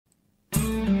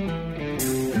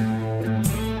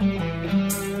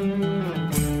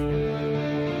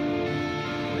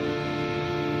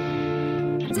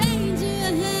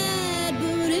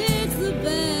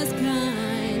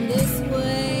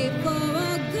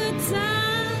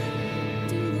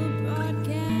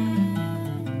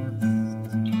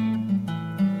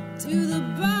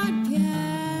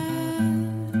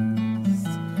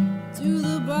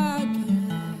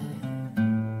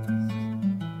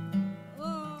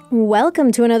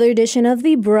Welcome to another edition of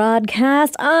the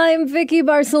broadcast. I'm Vicky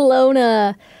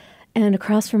Barcelona. And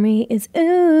across from me is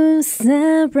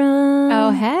Sarah.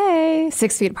 Oh, hey.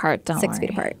 6 feet apart, don't 6 worry. feet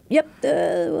apart. Yep.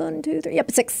 1, 2, 3.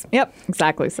 Yep, 6. Yep,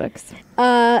 exactly 6.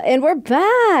 And we're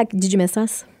back. Did you miss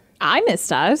us? I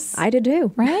missed us. I did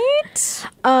too. Right?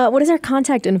 What is our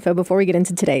contact info before we get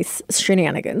into today's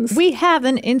shenanigans? We have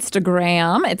an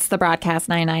Instagram. It's the Broadcast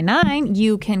 999.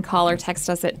 You can call or text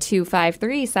us at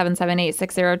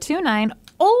 253-778-6029.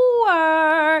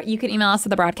 Or you can email us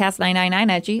at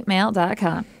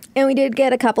thebroadcast999@gmail.com. And we did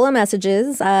get a couple of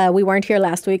messages. We weren't here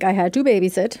last week. I had to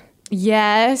babysit.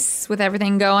 Yes, with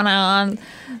everything going on.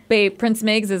 Babe, Prince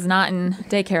Miggs is not in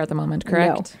daycare at the moment,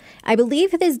 correct? No. I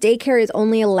believe this daycare is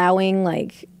only allowing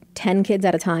like 10 kids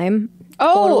at a time.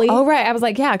 Oh, right. I was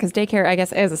like, yeah, because daycare, I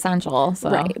guess, is essential.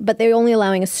 So. Right. But they're only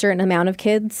allowing a certain amount of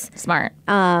kids. Smart.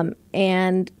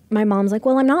 And my mom's like,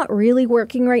 well, I'm not really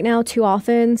working right now too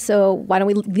often, so why don't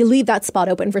we leave that spot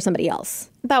open for somebody else?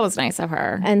 That was nice of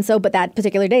her. And so, but that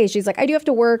particular day, she's like, I do have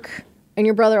to work, and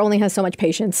your brother only has so much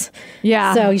patience.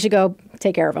 Yeah. So you should go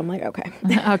take care of him. I'm like, okay.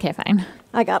 Okay, fine.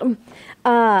 I got him.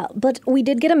 But we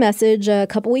did get a message a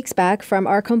couple weeks back from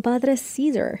our compadre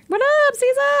Caesar. What up,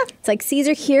 Caesar? It's like,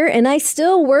 Caesar here, and I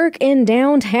still work in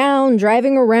downtown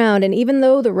driving around, and even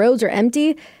though the roads are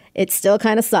empty, it still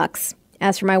kind of sucks.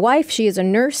 As for my wife, she is a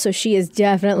nurse, so she is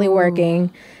definitely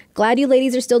working. Glad you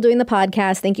ladies are still doing the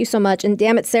podcast. Thank you so much. And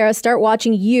damn it, Sarah, start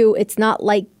watching You. It's not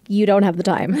like you don't have the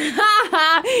time.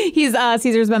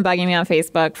 Caesar's been bugging me on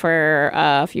Facebook for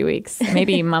a few weeks,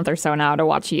 maybe a month or so now, to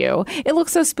watch You. It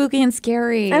looks so spooky and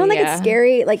scary. I don't think it's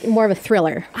scary, like more of a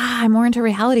thriller. I'm more into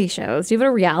reality shows. Do you have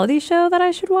a reality show that I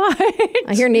should watch?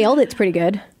 I hear Nailed It's pretty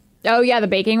good. Oh, yeah, the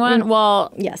baking one?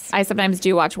 Well, yes. I sometimes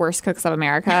do watch Worst Cooks of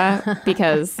America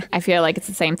because I feel like it's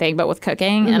the same thing, but with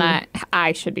cooking. And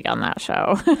I should be on that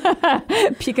show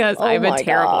because I'm a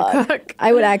terrible cook.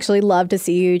 I would actually love to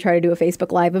see you try to do a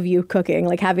Facebook Live of you cooking,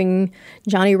 like having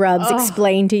Johnny Rubs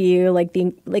explain to you like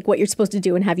what you're supposed to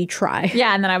do and have you try.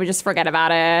 Yeah, and then I would just forget about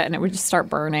it and it would just start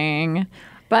burning.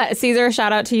 But Caesar,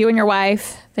 shout out to you and your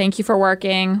wife. Thank you for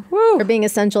working. Woo. For being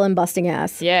essential and busting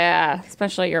ass. Yeah,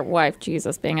 especially your wife.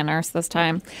 Jesus, being a nurse this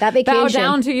time. That vacation. Bow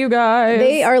down to you guys.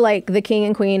 They are like the king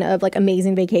and queen of like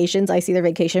amazing vacations. I see their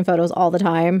vacation photos all the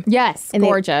time. Yes, and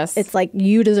gorgeous. It's like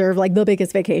you deserve like the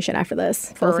biggest vacation after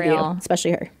this. For both real. of you,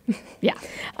 especially her. Yeah.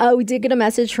 We did get a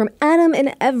message from Adam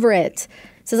in Everett.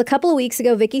 It says, a couple of weeks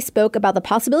ago, Vicky spoke about the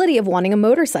possibility of wanting a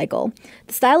motorcycle.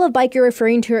 The style of bike you're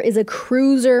referring to is a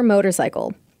cruiser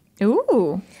motorcycle.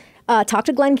 Ooh. Talk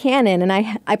to Glenn Cannon, and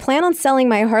I plan on selling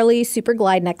my Harley Super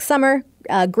Glide next summer.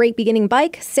 Great beginning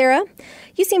bike. Sarah,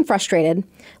 you seem frustrated.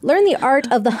 Learn the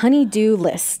art of the honey-do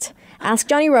list. Ask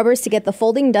Johnny Rubbers to get the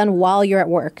folding done while you're at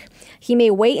work. He may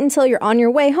wait until you're on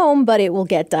your way home, but it will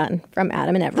get done. From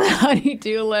Adam and Everett.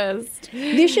 Honey-do list.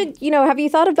 You should, have you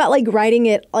thought about like writing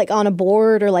it like on a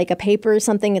board or like a paper or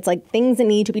something? It's like things that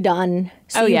need to be done.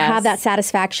 So you have that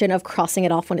satisfaction of crossing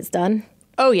it off when it's done.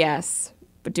 Oh, yes.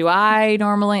 But do I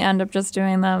normally end up just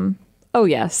doing them? Oh,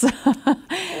 yes.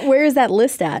 Where is that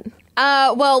list at?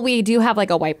 Well, we do have like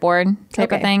a whiteboard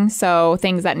type of thing. So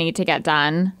things that need to get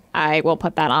done, I will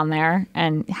put that on there.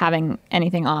 And having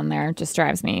anything on there just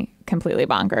drives me completely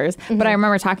bonkers. Mm-hmm. But I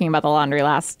remember talking about the laundry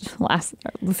last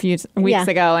few weeks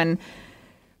ago. And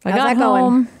I got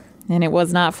home and it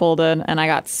was not folded. And I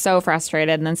got so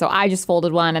frustrated. And then so I just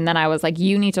folded one. And then I was like,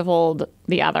 you need to fold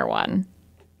the other one.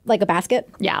 Like a basket?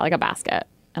 Yeah, like a basket.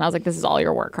 And I was like, this is all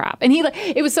your work crap. And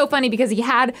it was so funny because he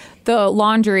had the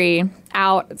laundry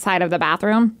outside of the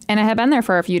bathroom and it had been there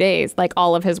for a few days, like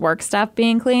all of his work stuff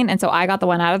being clean. And so I got the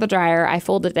one out of the dryer, I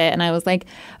folded it, and I was like,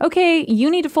 okay,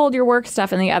 you need to fold your work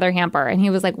stuff in the other hamper. And he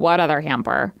was like, what other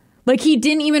hamper? Like he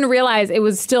didn't even realize it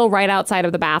was still right outside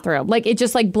of the bathroom. Like it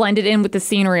just like blended in with the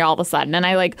scenery all of a sudden. And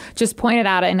I like just pointed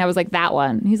at it and I was like, that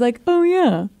one. He's like, oh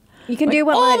yeah. You can like, do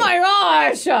what my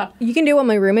gosh. You can do what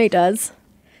my roommate does.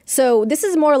 So this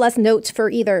is more or less notes for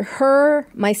either her,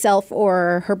 myself,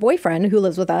 or her boyfriend who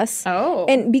lives with us. Oh.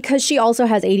 And because she also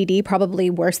has ADD, probably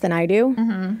worse than I do.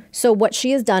 Mm-hmm. So what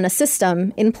she has done, a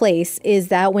system in place, is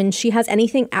that when she has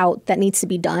anything out that needs to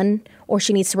be done or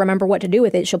she needs to remember what to do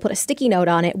with it, she'll put a sticky note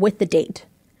on it with the date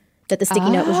that the sticky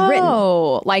note was written.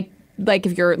 Oh, like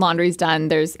if your laundry's done,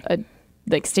 there's a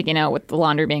like sticky note with the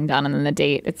laundry being done and then the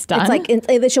date it's done. It's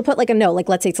like she'll put like a note, like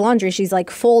let's say it's laundry. She's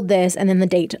like, fold this and then the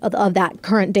date of that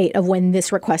current date of when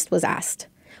this request was asked.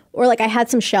 Or like I had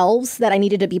some shelves that I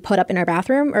needed to be put up in our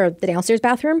bathroom or the downstairs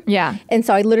bathroom. Yeah. And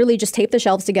so I literally just taped the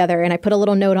shelves together and I put a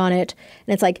little note on it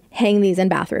and it's like hang these in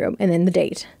bathroom and then the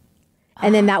date.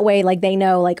 And then that way like they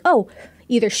know like, oh,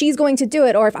 either she's going to do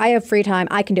it, or if I have free time,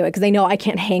 I can do it because they know I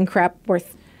can't hang crap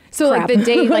worth So crap. like the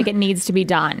day, like it needs to be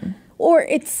done. Or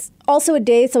it's also a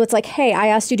day, so it's like, hey, I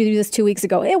asked you to do this 2 weeks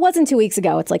ago. It wasn't 2 weeks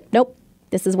ago. It's like, nope,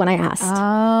 this is when I asked.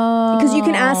 Oh. Because you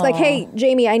can ask like, hey,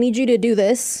 Jamie, I need you to do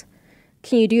this.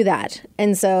 Can you do that?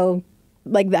 And so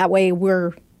like that way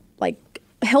we're like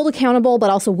held accountable, but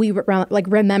also we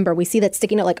remember, we see that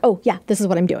sticky note like, oh yeah, this is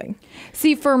what I'm doing.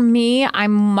 See, for me,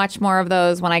 I'm much more of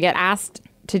those when I get asked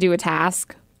to do a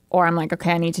task or I'm like,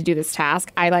 okay, I need to do this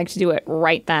task. I like to do it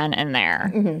right then and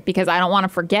there because I don't want to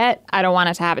forget. I don't want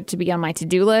it to have it to be on my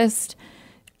to-do list.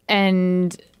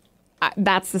 And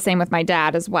that's the same with my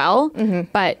dad as well.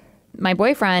 But my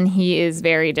boyfriend, he is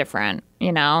very different,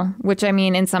 you know, which I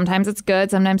mean, and sometimes it's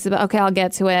good. Sometimes it's, okay, I'll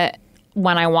get to it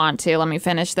when I want to. Let me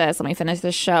finish this. Let me finish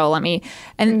this show.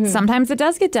 And sometimes it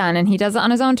does get done and he does it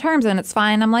on his own terms and it's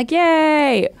fine. I'm like,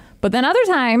 yay. But then other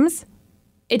times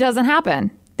it doesn't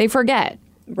happen. They forget,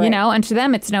 you know, and to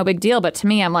them it's no big deal. But to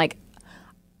me, I'm like,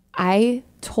 I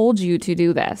told you to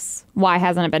do this. Why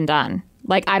hasn't it been done?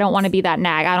 Like, I don't want to be that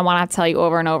nag. I don't want to have to tell you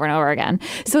over and over and over again.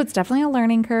 So it's definitely a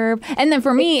learning curve. And then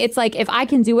for me, it's like, if I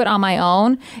can do it on my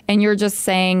own and you're just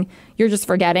saying, you're just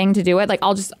forgetting to do it, like,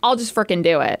 I'll just freaking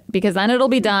do it because then it'll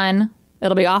be done.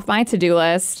 It'll be off my to-do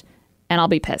list and I'll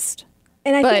be pissed.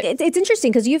 And I think it's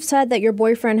interesting because you've said that your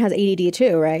boyfriend has ADD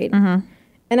too, right?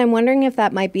 And I'm wondering if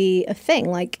that might be a thing.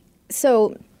 Like,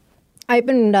 so I've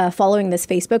been following this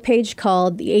Facebook page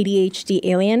called the ADHD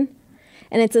Alien.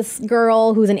 And it's this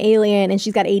girl who's an alien and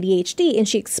she's got ADHD and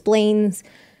she explains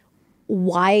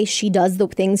why she does the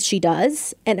things she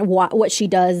does and what she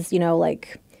does, you know,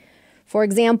 like, for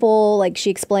example, like she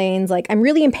explains, like, I'm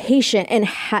really impatient and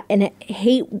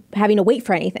hate having to wait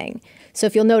for anything. So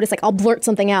if you'll notice, like, I'll blurt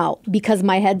something out because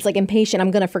my head's like impatient,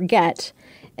 I'm going to forget.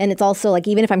 And it's also like,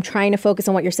 even if I'm trying to focus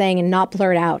on what you're saying and not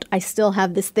blurt out, I still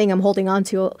have this thing I'm holding on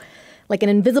to, like an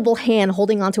invisible hand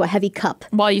holding onto a heavy cup.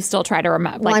 While you still try to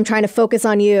remember. While I'm trying to focus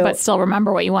on you. But still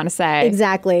remember what you want to say.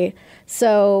 Exactly.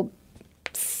 So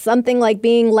something like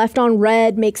being left on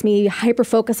red makes me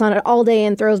hyper-focus on it all day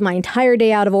and throws my entire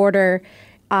day out of order.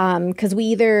 Because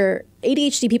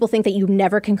ADHD people think that you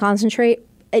never can concentrate.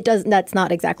 It doesn't. That's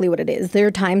not exactly what it is. There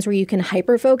are times where you can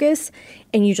hyper-focus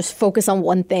and you just focus on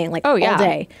one thing, like all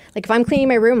day. Like if I'm cleaning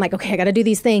my room, like, okay, I got to do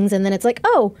these things. And then it's like,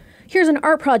 oh, here's an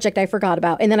art project I forgot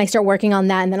about. And then I start working on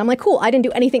that. And then I'm like, cool, I didn't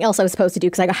do anything else I was supposed to do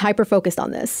because I got hyper-focused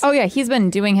on this. Oh, yeah. He's been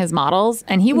doing his models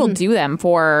and he will do them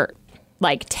for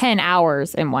like 10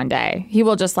 hours in one day. He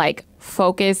will just like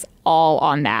focus all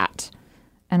on that.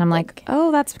 And I'm like,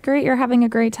 oh, that's great. You're having a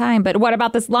great time. But what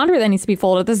about this laundry that needs to be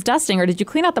folded, this dusting? Or did you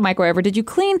clean out the microwave? Or did you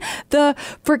clean the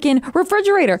freaking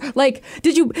refrigerator? Like,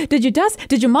 did you dust?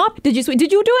 Did you mop? Did you sweep?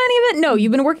 Did you do any of it? No,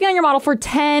 you've been working on your model for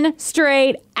 10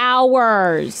 straight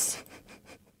hours.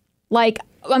 Like,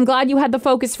 I'm glad you had the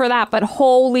focus for that, but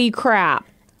holy crap.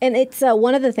 And it's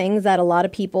one of the things that a lot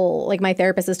of people, like my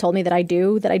therapist has told me that I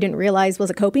do, that I didn't realize was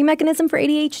a coping mechanism for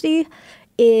ADHD,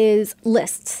 is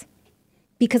lists.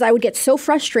 Because I would get so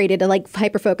frustrated and like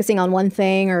hyper-focusing on one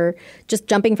thing or just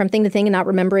jumping from thing to thing and not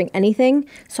remembering anything.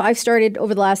 So I've started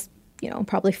over the last,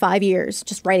 probably 5 years,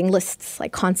 just writing lists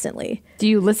like constantly. Do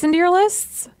you listen to your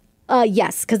lists?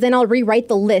 Yes, because then I'll rewrite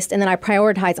the list and then I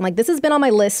prioritize. I'm like, this has been on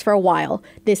my list for a while.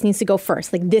 This needs to go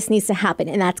first. Like, this needs to happen.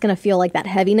 And that's going to feel like that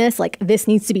heaviness. Like, this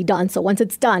needs to be done. So once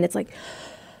it's done, it's like...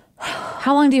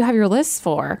 How long do you have your lists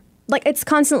for? Like, it's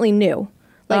constantly new.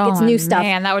 Like, it's new stuff.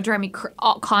 Man, that would drive me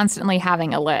constantly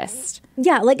having a list.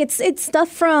 Yeah, like, it's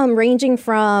stuff ranging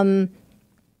from,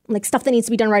 like, stuff that needs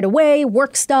to be done right away,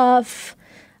 work stuff.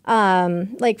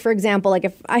 Like, for example, like,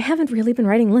 if I haven't really been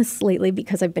writing lists lately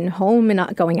because I've been home and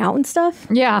not going out and stuff.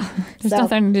 Yeah, there's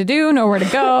nothing to do, nowhere to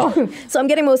go. So I'm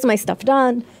getting most of my stuff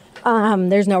done.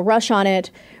 There's no rush on it.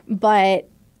 But,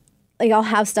 like, I'll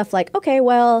have stuff like, okay,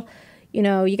 well,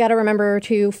 you got to remember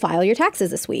to file your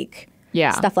taxes this week.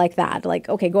 Yeah. Stuff like that. Like,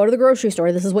 okay, go to the grocery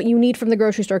store. This is what you need from the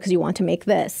grocery store because you want to make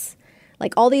this.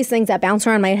 Like, all these things that bounce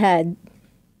around my head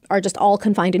are just all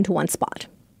confined into one spot.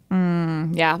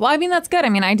 Yeah. Well, I mean, that's good. I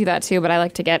mean, I do that too, but I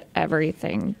like to get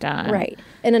everything done. Right.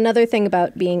 And another thing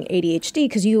about being ADHD,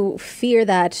 because you fear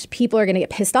that people are going to get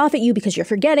pissed off at you because you're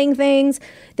forgetting things,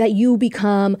 that you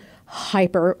become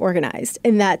hyper organized.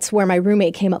 And that's where my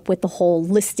roommate came up with the whole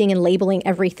listing and labeling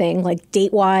everything, like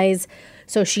date-wise,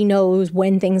 so she knows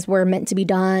when things were meant to be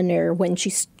done or when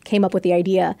she came up with the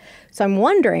idea. So I'm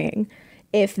wondering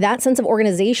if that sense of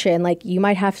organization, like, you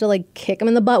might have to, like, kick them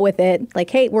in the butt with it. Like,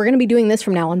 hey, we're going to be doing this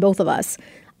from now on, both of us.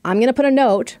 I'm going to put a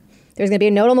note. There's going to be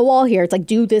a note on the wall here. It's like,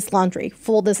 do this laundry,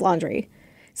 fold this laundry.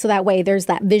 So that way there's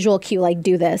that visual cue, like,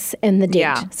 do this and the date.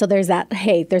 Yeah. So there's that,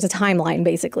 hey, there's a timeline,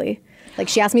 basically. Like,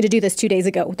 she asked me to do this 2 days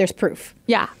ago. There's proof.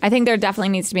 Yeah, I think there definitely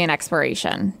needs to be an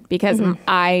expiration because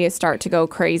I start to go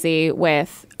crazy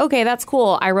with, okay, that's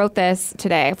cool. I wrote this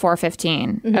today,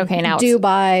 4:15. Okay, now Due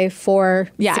by 4:16.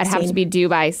 Yeah, it'd have to be due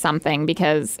by something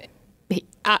because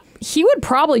he would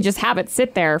probably just have it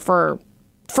sit there for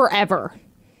forever.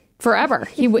 Forever.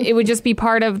 It would just be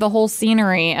part of the whole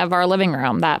scenery of our living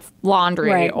room, that laundry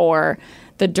Right. or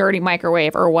the dirty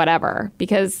microwave or whatever.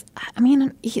 Because, I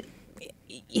mean,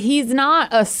 he's not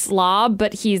a slob,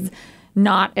 but he's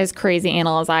not as crazy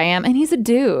anal as I am. And he's a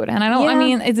dude. And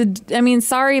I mean,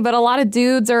 sorry, but a lot of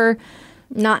dudes are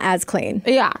Not as clean.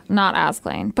 yeah, not as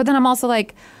clean. But then I'm also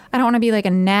like, I don't want to be like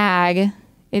a nag.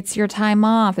 It's your time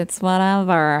off. It's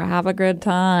whatever. Have a good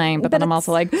time. But then I'm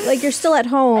also like you're still at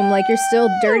home. Like, you're still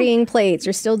dirtying plates.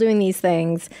 You're still doing these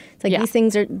things. It's like Yeah.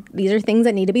 these are things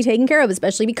that need to be taken care of,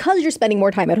 especially because you're spending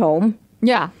more time at home.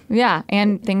 yeah.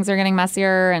 And things are getting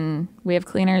messier and we have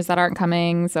cleaners that aren't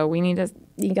coming. So we need to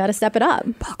You got to step it up.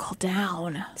 buckle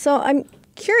down. So I'm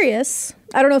curious.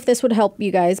 I don't know if this would help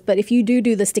you guys, but if you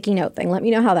do the sticky note thing, let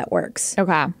me know how that works.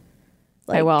 Okay.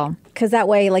 I will. Because that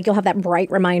way, like, you'll have that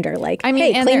bright reminder, like, I mean,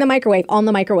 hey, and clean there- the microwave on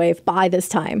the microwave by this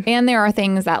time. And there are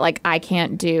things that like I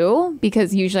can't do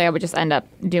because usually I would just end up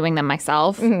doing them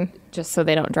myself just so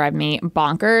they don't drive me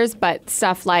bonkers. But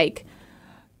stuff like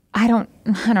I don't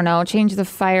know, change the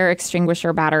fire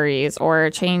extinguisher batteries or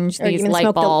change Or these even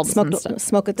light bulbs and stuff.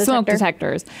 smoke detector. Smoke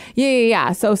detectors.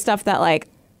 Yeah. So stuff that like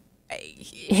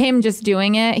him just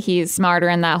doing it, he's smarter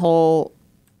in that whole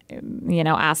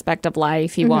aspect of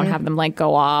life. He won't have them like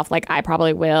go off. Like I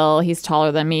probably will. He's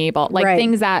taller than me, but like Right.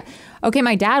 things that, okay,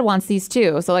 my dad wants these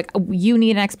too. So like you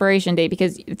need an expiration date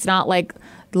because it's not like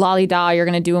lolly-da, you're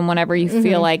going to do them whenever you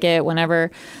feel like it,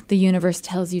 whenever the universe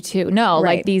tells you to. No,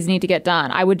 Right. like these need to get done.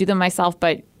 I would do them myself,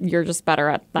 but you're just better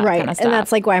at that Right. kind of stuff. And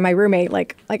that's like why my roommate,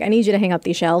 like, I need you to hang up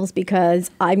these shelves because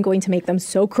I'm going to make them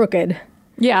so crooked.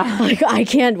 yeah. Like, I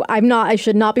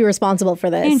should not be responsible for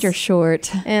this. And you're short.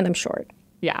 And I'm short.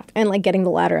 Yeah. And like getting the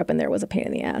ladder up in there was a pain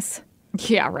in the ass.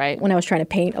 Yeah, right. When I was trying to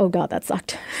paint, oh God, that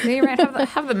sucked. You might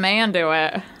have the man do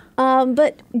it.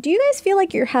 But do you guys feel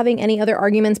like you're having any other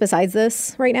arguments besides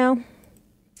this right now?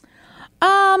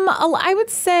 I would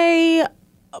say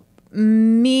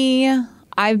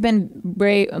I've been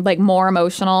more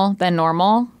emotional than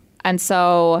normal. And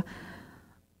so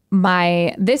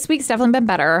this week's definitely been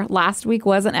better. Last week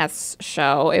was an S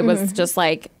show. It was just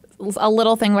like a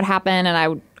little thing would happen and I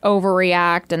would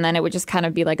overreact and then it would just kind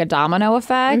of be like a domino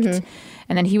effect.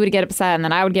 And then he would get upset and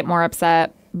then I would get more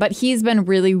upset. But he's been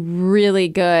really, really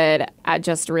good at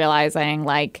just realizing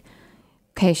like,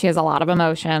 okay, she has a lot of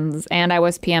emotions and I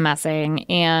was PMSing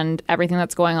and everything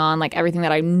that's going on, like everything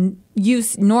that I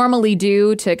normally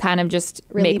do to kind of just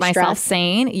Relieve make myself stress.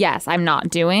 sane. Yes, I'm not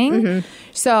doing.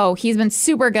 So he's been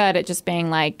super good at just being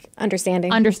like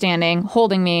Understanding.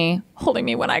 holding me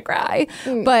when I cry.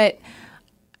 But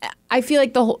I feel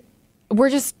like we're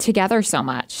just together so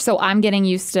much. So I'm getting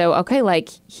used to, okay, like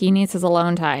he needs his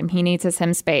alone time. He needs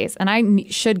him space. And I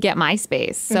should get my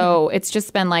space. So it's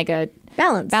just been like a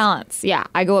balance. Yeah.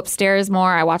 I go upstairs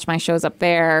more. I watch my shows up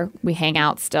there. We hang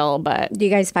out still, but Do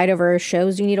you guys fight over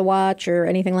shows you need to watch or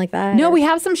anything like that? no, we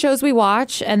have some shows we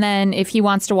watch. And then if he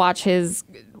wants to watch his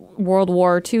World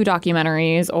War II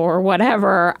documentaries or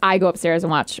whatever, I go upstairs and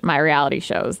watch my reality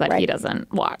shows that he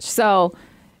doesn't watch. So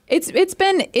it's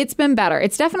been better.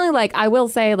 It's definitely like, I will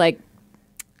say, like,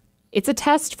 it's a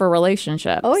test for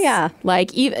relationships. Oh, yeah.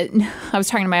 Like, even I was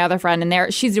talking to my other friend,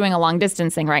 and she's doing a long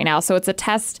distance thing right now. So it's a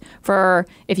test for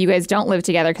if you guys don't live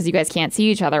together because you guys can't see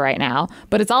each other right now.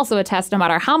 But it's also a test, no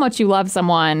matter how much you love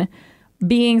someone,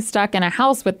 being stuck in a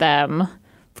house with them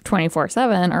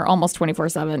 24/7 or almost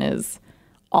 24/7 is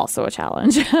also a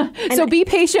challenge. So be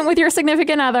patient with your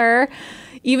significant other.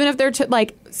 Even if they're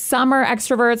like, some are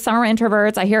extroverts, some are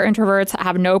introverts. I hear introverts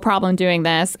have no problem doing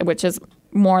this, which is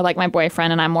more like my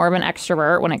boyfriend, and I'm more of an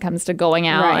extrovert when it comes to going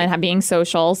out and being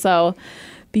social. So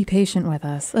be patient with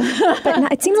us.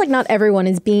 But it seems like not everyone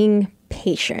is being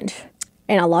patient.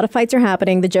 And a lot of fights are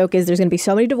happening. The joke is there's going to be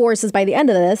so many divorces by the end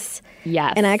of this.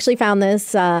 Yes. And I actually found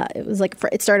this, it was like,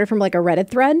 it started from like a Reddit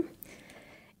thread.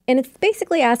 And it's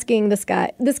basically asking this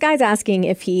guy's asking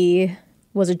if he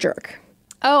was a jerk.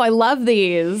 Oh, I love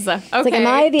these. Okay. It's like, am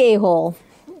I the a-hole?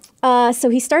 So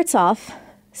he starts off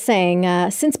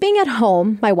saying, since being at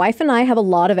home, my wife and I have a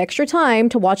lot of extra time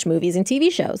to watch movies and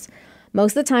TV shows.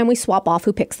 Most of the time we swap off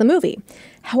who picks the movie.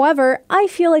 However, I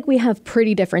feel like we have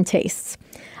pretty different tastes.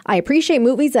 I appreciate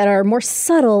movies that are more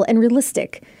subtle and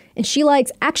realistic, and she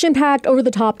likes action-packed,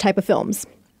 over-the-top type of films.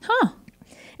 Huh.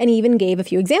 And he even gave a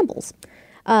few examples.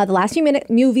 The last few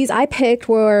movies I picked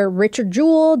were Richard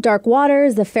Jewell, Dark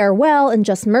Waters, The Farewell, and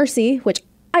Just Mercy, which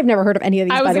I've never heard of any of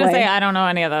these, by the way. I was going to say, I don't know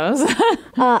any of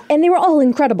those. And they were all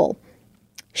incredible.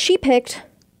 She picked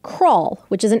Crawl,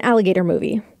 which is an alligator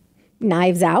movie,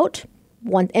 Knives Out,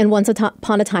 and Once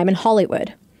Upon a Time in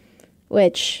Hollywood,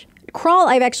 which... Crawl,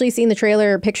 I've actually seen the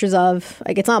trailer pictures of.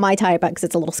 Like, it's not my type because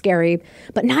it's a little scary.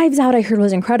 But Knives Out, I heard,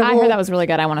 was incredible. I heard that was really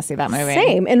good. I want to see that movie.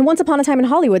 Same. And Once Upon a Time in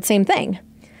Hollywood, same thing.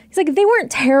 He's like, they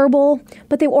weren't terrible,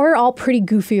 but they were all pretty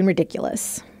goofy and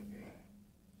ridiculous.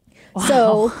 Wow.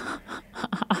 So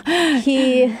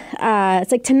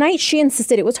it's like tonight she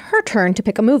insisted it was her turn to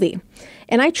pick a movie.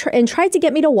 And tried to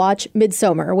get me to watch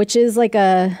Midsommar, which is like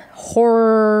a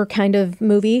horror kind of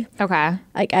movie. Okay.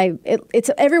 Like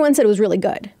everyone said it was really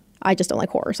good. I just don't like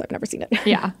horror, so I've never seen it.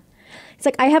 Yeah. It's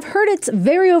like, I have heard it's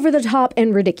very over the top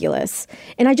and ridiculous,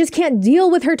 and I just can't deal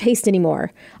with her taste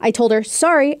anymore. I told her,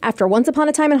 sorry, after Once Upon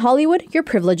a Time in Hollywood, your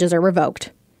privileges are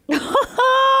revoked.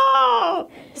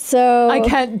 So I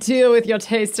can't deal with your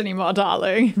taste anymore,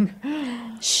 darling.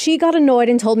 She got annoyed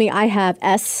and told me I have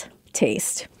S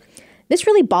taste. This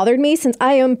really bothered me since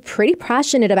I am pretty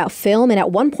passionate about film and at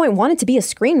one point wanted to be a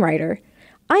screenwriter.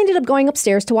 I ended up going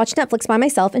upstairs to watch Netflix by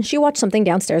myself, and she watched something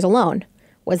downstairs alone.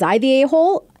 Was I the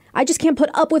a-hole? I just can't put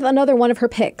up with another one of her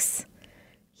picks.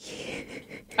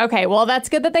 Okay, well, that's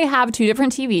good that they have two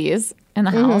different TVs in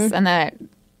the house and that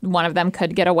one of them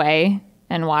could get away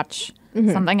and watch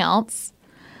something else.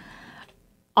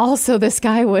 Also, this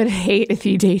guy would hate if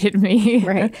he dated me.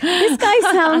 Right. This guy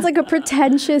sounds like a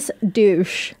pretentious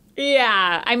douche.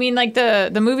 Yeah. I mean, like,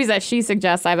 the movies that she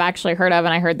suggests I've actually heard of,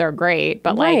 and I heard they're great,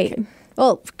 but like...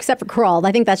 Well, except for Crawl.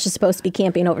 I think that's just supposed to be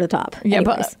camping over the top. Yeah,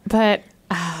 Anyways. but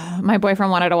my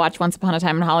boyfriend wanted to watch Once Upon a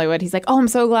Time in Hollywood. He's like, oh, I'm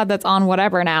so glad that's on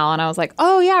whatever now. And I was like,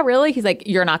 oh, yeah, really? He's like,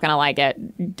 you're not going to like it.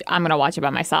 I'm going to watch it by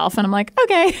myself. And I'm like,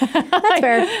 okay. That's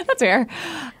fair. That's fair.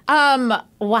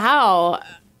 Wow.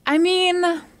 I mean,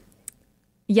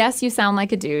 yes, you sound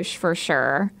like a douche for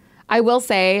sure. I will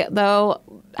say, though,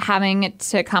 having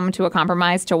to come to a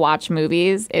compromise to watch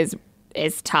movies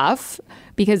is tough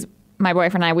because my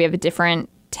boyfriend and I, we have different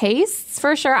tastes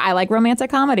for sure. I like romantic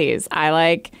comedies. I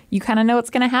like, you kind of know what's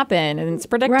going to happen and it's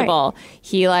predictable. Right.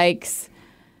 He likes,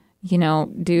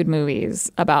 dude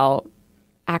movies about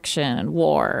action and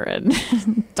war and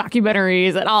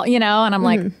documentaries and all, and I'm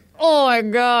like, oh my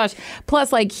gosh.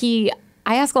 Plus, like,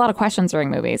 I ask a lot of questions during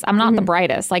movies. I'm not the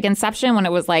brightest. Like Inception, when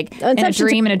it was like in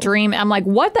a dream, I'm like,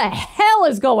 what the hell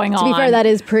is going on? To be fair,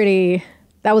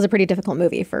 that was a pretty difficult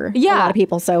movie for a lot of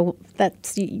people. So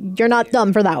you're not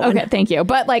dumb for that one. Okay, thank you.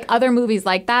 But like other movies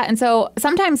like that. And so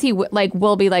sometimes he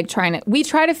will be like we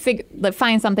try to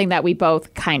find something that we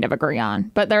both kind of agree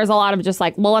on. But there's a lot of just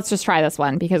like, well, let's just try this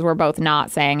one because we're both not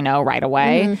saying no right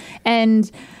away. And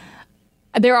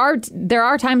there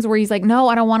are times where he's like, no,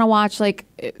 I don't want to watch, like,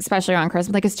 especially around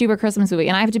Christmas, like a stupid Christmas movie.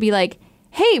 And I have to be like,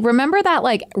 hey, remember that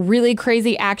like really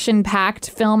crazy action-packed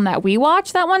film that we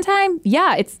watched that one time?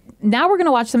 Yeah, now we're going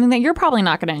to watch something that you're probably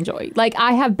not going to enjoy. Like,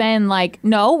 I have been like,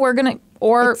 no, we're going to,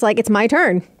 or... It's like, it's my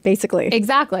turn, basically.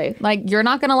 Exactly. Like, you're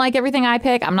not going to like everything I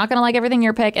pick. I'm not going to like everything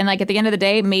you pick. And like, at the end of the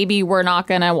day, maybe we're not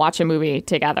going to watch a movie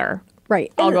together.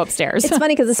 Right. I'll go upstairs. It's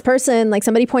funny because this person, like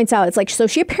somebody points out, it's like, so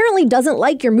she apparently doesn't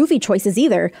like your movie choices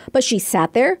either, but she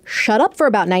sat there, shut up for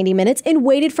about 90 minutes and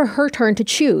waited for her turn to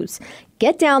choose.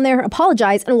 Get down there,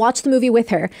 apologize, and watch the movie with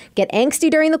her. Get angsty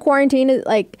during the quarantine.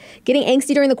 Like, getting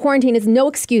angsty during the quarantine is no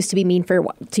excuse to be mean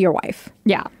to your wife.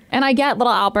 Yeah. And I get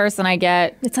little outbursts and I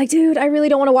get... It's like, dude, I really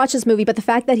don't want to watch this movie. But the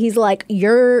fact that he's like,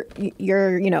 your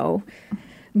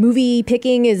movie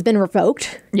picking has been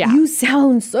revoked. Yeah. You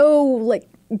sound so, like,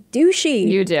 douchey.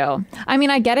 You do. I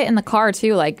mean, I get it in the car,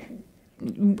 too. Like,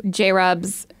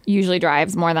 J-Rubs usually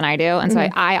drives more than I do. And so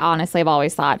I honestly have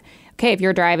always thought... Okay, if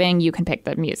you're driving, you can pick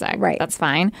the music. Right. That's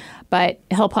fine. But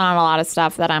he'll put on a lot of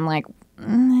stuff that I'm like,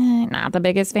 not the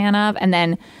biggest fan of. And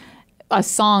then a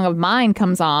song of mine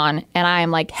comes on and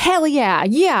I'm like, hell yeah,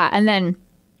 yeah. And then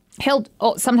he'll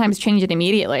sometimes change it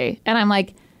immediately. And I'm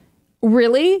like,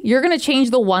 really? You're going to change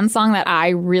the one song that I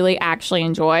really actually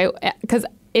enjoy? Because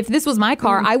if this was my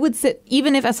car, I would sit,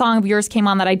 even if a song of yours came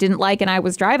on that I didn't like and I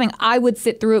was driving, I would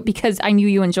sit through it because I knew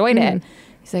you enjoyed it.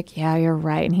 He's like, yeah, you're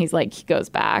right. And he's like, he goes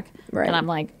back. Right. And I'm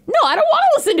like, no, I don't want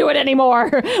to listen to it anymore.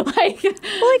 Like,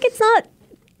 it's not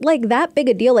like that big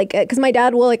a deal. Like, because my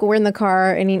dad will, like, we're in the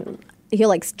car and he'll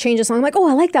like change a song. I'm like, oh,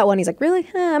 I like that one. He's like, really?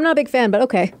 I'm not a big fan, but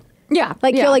okay. Yeah.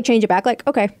 Like, he'll like change it back. Like,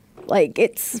 okay.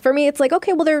 Like, for me, it's like,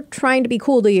 okay, well, they're trying to be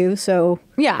cool to you. So.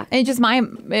 Yeah. And just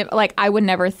I would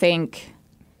never think,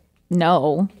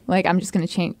 no, like, I'm just going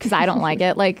to change because I don't like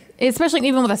it. Like, especially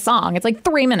even with a song, it's like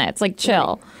 3 minutes, like,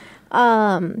 chill.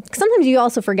 Sometimes you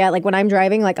also forget, like when I'm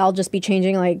driving, like I'll just be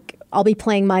changing, like I'll be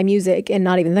playing my music and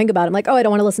not even think about it. I'm like, oh, I don't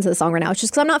want to listen to the song right now. It's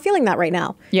just because I'm not feeling that right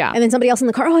now. Yeah. And then somebody else in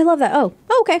the car, oh, I love that. Oh,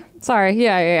 okay. Sorry.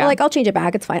 Yeah. Or, like I'll change it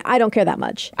back. It's fine. I don't care that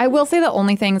much. I will say the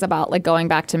only things about like going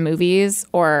back to movies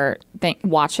or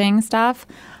watching stuff,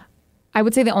 I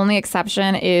would say the only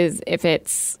exception is if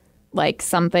it's like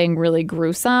something really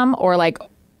gruesome or like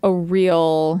a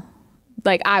real,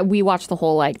 like we watched the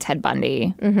whole like Ted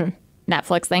Bundy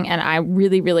Netflix thing, and I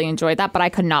really, really enjoyed that, but I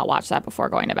could not watch that before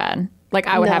going to bed. Like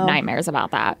I would have nightmares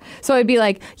about that. So it'd be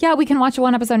like, yeah, we can watch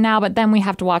one episode now, but then we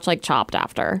have to watch like Chopped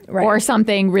after or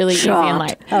something really easy and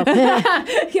light. Oh.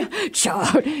 Yeah,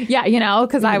 Chopped. Yeah, you know,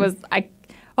 because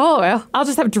I'll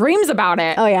just have dreams about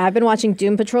it. Oh, yeah. I've been watching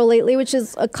Doom Patrol lately, which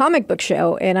is a comic book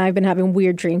show, and I've been having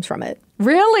weird dreams from it.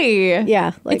 Really?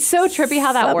 Yeah. Like, it's so trippy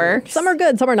how that works. Some are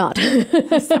good, some are not.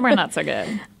 Some are not so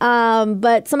good.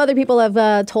 But some other people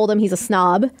have told him he's a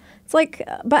snob. It's like,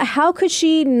 but how could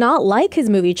she not like his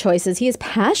movie choices? He is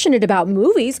passionate about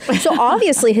movies, so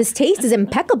obviously his taste is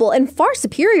impeccable and far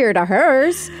superior to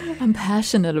hers. I'm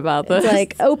passionate about this. It's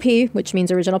like, OP, which means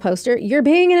original poster, you're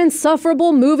being an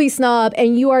insufferable movie snob,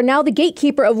 and you are now the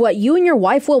gatekeeper of what you and your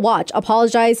wife will watch.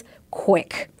 Apologize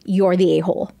quick. You're the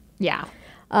a-hole. Yeah.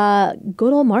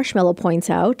 Good old Marshmallow points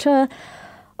out,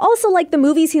 also, like the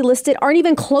movies he listed aren't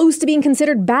even close to being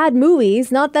considered bad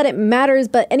movies. Not that it matters,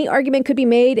 but any argument could be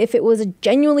made if it was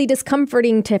genuinely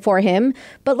discomforting for him.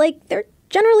 But like, they're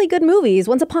generally good movies.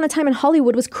 Once Upon a Time in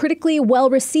Hollywood was critically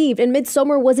well received, and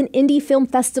Midsommar was an indie film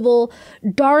festival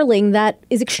darling that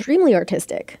is extremely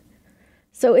artistic.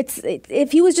 So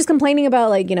if he was just complaining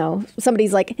about, like, you know,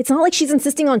 somebody's like, it's not like she's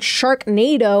insisting on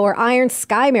Sharknado or Iron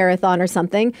Sky Marathon or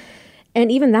something. And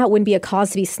even that wouldn't be a cause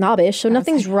to be snobbish. So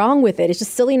nothing's wrong with it. It's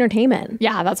just silly entertainment.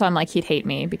 Yeah, that's why I'm like, he'd hate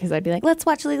me because I'd be like, let's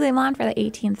watch Legally Blonde for the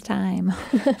 18th time.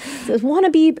 So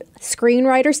wannabe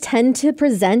screenwriters tend to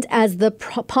present as the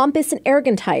pompous and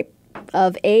arrogant type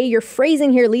of your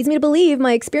phrasing here leads me to believe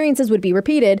my experiences would be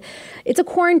repeated. It's a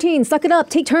quarantine. Suck it up.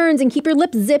 Take turns and keep your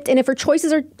lips zipped. And if her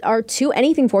choices are too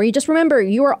anything for you, just remember,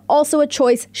 you are also a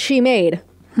choice she made.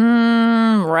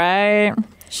 Right.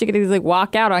 She could easily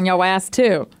walk out on your ass,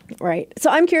 too. Right. So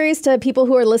I'm curious to people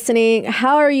who are listening,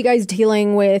 how are you guys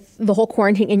dealing with the whole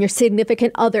quarantine and your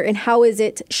significant other? And how is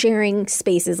it sharing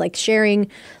spaces, like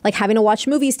having to watch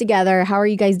movies together? How are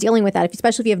you guys dealing with that,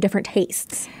 especially if you have different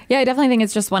tastes? Yeah, I definitely think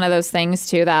it's just one of those things,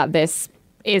 too, that this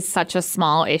is such a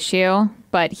small issue.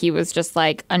 But he was just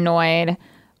like annoyed.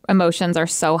 Emotions are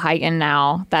so heightened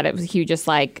now that he just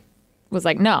like was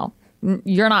like, no.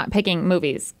 You're not picking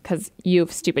movies because you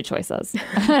have stupid choices.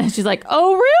 She's like,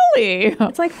 oh, really?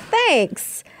 It's like,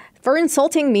 thanks for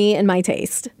insulting me and my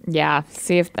taste. Yeah.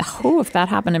 See, if that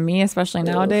happened to me, especially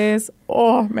nowadays.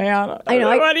 Oh, man. I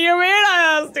know. What do you mean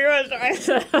I have stupid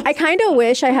choices? I kind of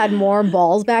wish I had more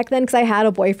balls back then because I had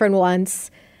a boyfriend once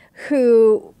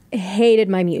who hated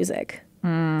my music.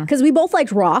 Because we both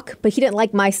liked rock, but he didn't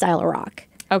like my style of rock.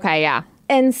 Okay, yeah.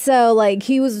 And so, like,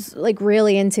 he was, like,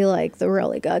 really into, like, the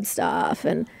really good stuff.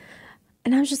 And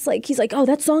I was just like, he's like, oh,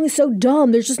 that song is so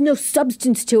dumb. There's just no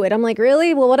substance to it. I'm like,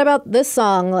 really? Well, what about this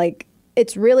song? Like,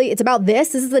 it's about this.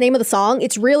 This is the name of the song.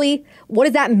 It's really, what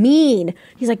does that mean?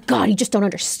 He's like, God, you just don't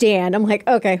understand. I'm like,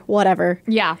 okay, whatever.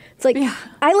 Yeah. It's like,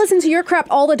 I listen to your crap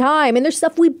all the time. And there's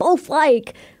stuff we both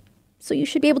like. So you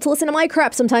should be able to listen to my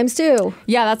crap sometimes, too.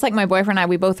 Yeah, that's like my boyfriend and I.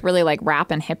 We both really like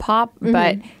rap and hip hop.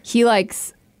 But he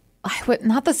likes...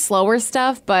 not the slower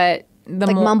stuff, but the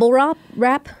like mumble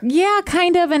rap. Yeah,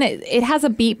 kind of, and it has a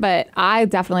beat, but I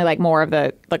definitely like more of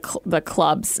the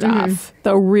club stuff,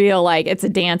 the real like it's a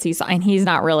dancey song, and he's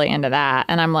not really into that,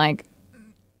 and I'm like,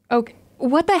 okay,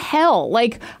 what the hell?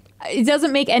 Like, it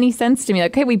doesn't make any sense to me.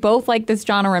 Like, okay, we both like this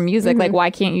genre of music. Like,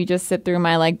 why can't you just sit through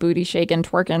my like booty shaking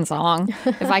twerking song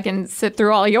if I can sit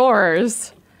through all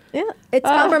yours? Yeah, it's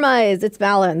compromise, it's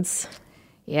balance.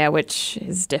 Yeah, which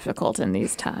is difficult in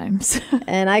these times.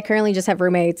 And I currently just have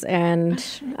roommates, and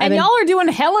y'all are doing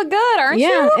hella good, aren't you?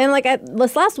 Yeah, and like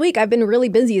this last week, I've been really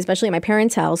busy, especially at my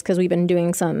parents' house, because we've been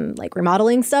doing some like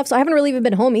remodeling stuff. So I haven't really even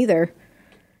been home either.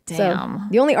 Damn. So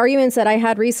the only arguments that I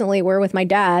had recently were with my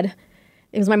dad.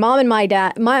 It was my mom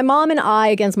and I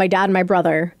against my dad and my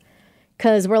brother.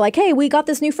 Because we're like, hey, we got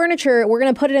this new furniture. We're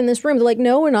going to put it in this room. They're like,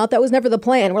 no, we're not. That was never the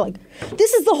plan. We're like,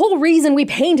 this is the whole reason we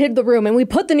painted the room and we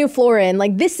put the new floor in.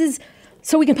 Like, this is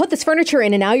so we can put this furniture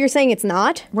in. And now you're saying it's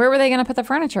not? Where were they going to put the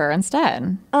furniture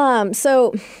instead?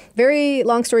 So very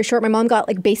long story short, my mom got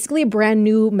like basically a brand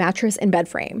new mattress and bed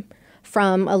frame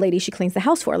from a lady she cleans the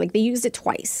house for. Like, they used it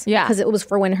twice. Yeah. Because it was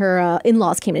for when her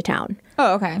in-laws came to town.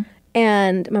 Oh, okay.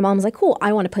 And my mom was like, cool,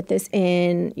 I want to put this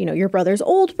in, your brother's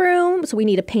old room. So we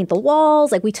need to paint the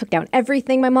walls. Like, we took down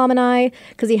everything, my mom and I,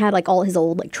 because he had like all his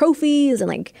old like trophies and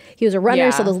like he was a runner. Yeah.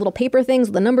 So those little paper things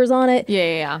with the numbers on it.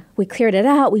 Yeah. We cleared it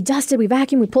out. We dusted, we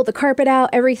vacuumed, we pulled the carpet out,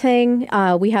 everything.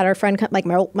 We had our friend,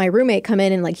 my roommate come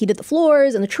in and like he did the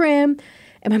floors and the trim.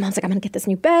 And my mom's like, I'm going to get this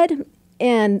new bed.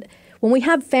 And when we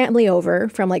have family over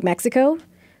from like Mexico,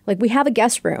 like we have a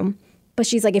guest room. But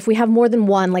she's like, if we have more than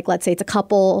one, like let's say it's a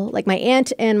couple, like my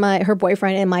aunt and her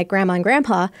boyfriend and my grandma and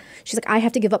grandpa, she's like, I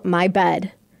have to give up my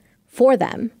bed for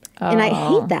them. And I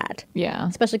hate that. Yeah.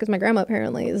 Especially because my grandma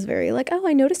apparently is very like, oh,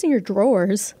 I noticed in your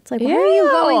drawers. It's like, where are you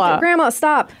going? Grandma,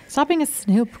 stop. Stop being a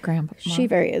snoop, Grandma. She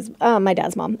very is. My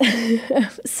dad's mom.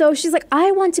 So she's like,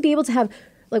 I want to be able to have,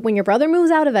 like when your brother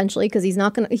moves out eventually, because he's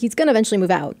going to eventually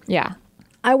move out. Yeah.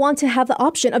 I want to have the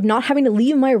option of not having to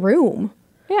leave my room.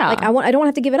 Yeah. Like I don't want to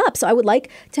have to give it up. So I would like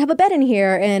to have a bed in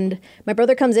here. And my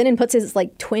brother comes in and puts his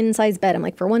like twin size bed. I'm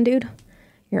like, for one, dude,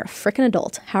 you're a freaking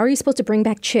adult. How are you supposed to bring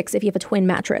back chicks if you have a twin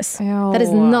mattress? Ew. That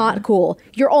is not cool.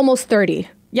 You're almost 30.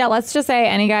 Yeah, let's just say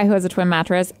any guy who has a twin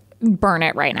mattress, burn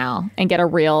it right now and get a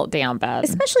real damn bed.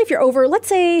 Especially if you're over, let's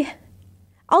say,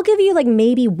 I'll give you like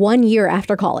maybe 1 year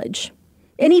after college.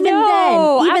 And even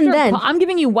then, I'm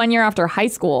giving you 1 year after high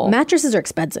school. Mattresses are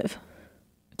expensive.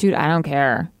 Dude, I don't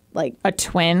care. Like a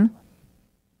twin?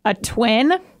 A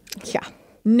twin? Yeah.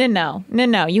 No.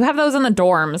 You have those in the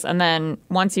dorms, and then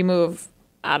once you move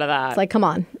out of that. It's like, come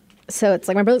on. So it's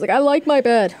like, my brother's like, I like my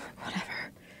bed. Whatever.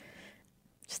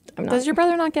 Does your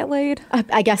brother not get laid?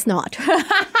 I guess not.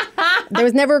 There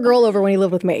was never a girl over when he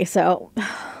lived with me, so.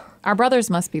 Our brothers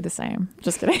must be the same.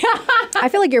 Just kidding. I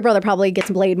feel like your brother probably gets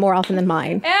laid more often than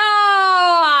mine.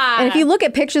 Ew! And if you look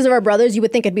at pictures of our brothers, you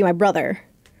would think it'd be my brother.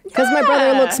 Because my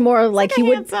brother looks more like he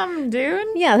would. Handsome dude.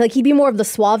 Yeah, like he'd be more of the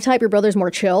suave type. Your brother's more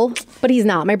chill, but he's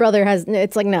not. My brother has.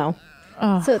 It's like no.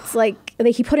 Oh. So it's like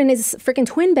he put in his freaking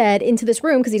twin bed into this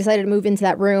room because he decided to move into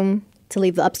that room to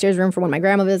leave the upstairs room for when my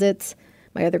grandma visits,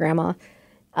 my other grandma.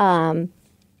 And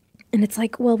it's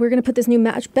like, well, we're gonna put this new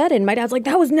match bed in. My dad's like,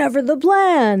 that was never the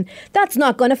plan. That's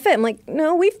not gonna fit. I'm like,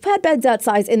 no, we've had beds that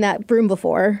size in that room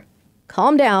before.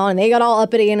 Calm down. And they got all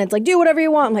uppity and it's like, do whatever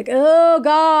you want. I'm like, oh,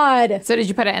 God. So did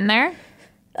you put it in there?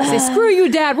 Say, screw you,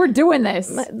 Dad. We're doing this.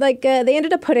 They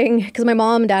ended up putting, because my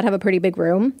mom and dad have a pretty big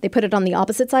room. They put it on the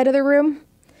opposite side of their room.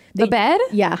 The bed?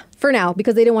 Yeah, for now,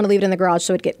 because they didn't want to leave it in the garage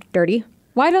so it'd get dirty.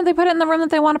 Why don't they put it in the room that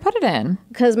they want to put it in?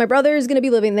 Because my brother is going to be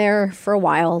living there for a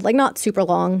while. Like, not super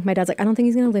long. My dad's like, I don't think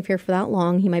he's going to live here for that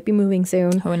long. He might be moving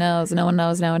soon. Who knows? No one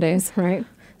knows nowadays. Right.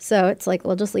 So it's like,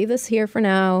 we'll just leave this here for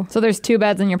now. So there's 2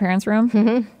 beds in your parents' room?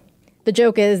 Mm-hmm. The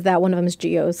joke is that one of them is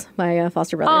Gio's, my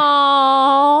foster brother.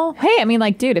 Oh, hey, I mean,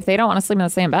 like, dude, if they don't want to sleep in the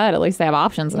same bed, at least they have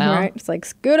options now. Right. It's like,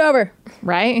 scoot over.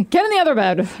 Right? Get in the other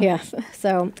bed. Yeah.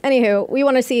 So, anywho, we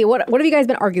want to see, what have you guys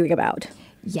been arguing about?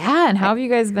 Yeah, and how have you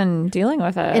guys been dealing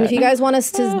with it? And if you guys want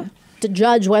us to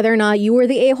judge whether or not you were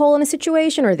the a-hole in a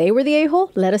situation or they were the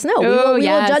a-hole, let us know. We will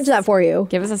judge that for you.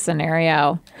 Give us a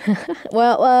scenario.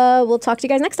 Well, we'll talk to you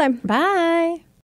guys next time. Bye.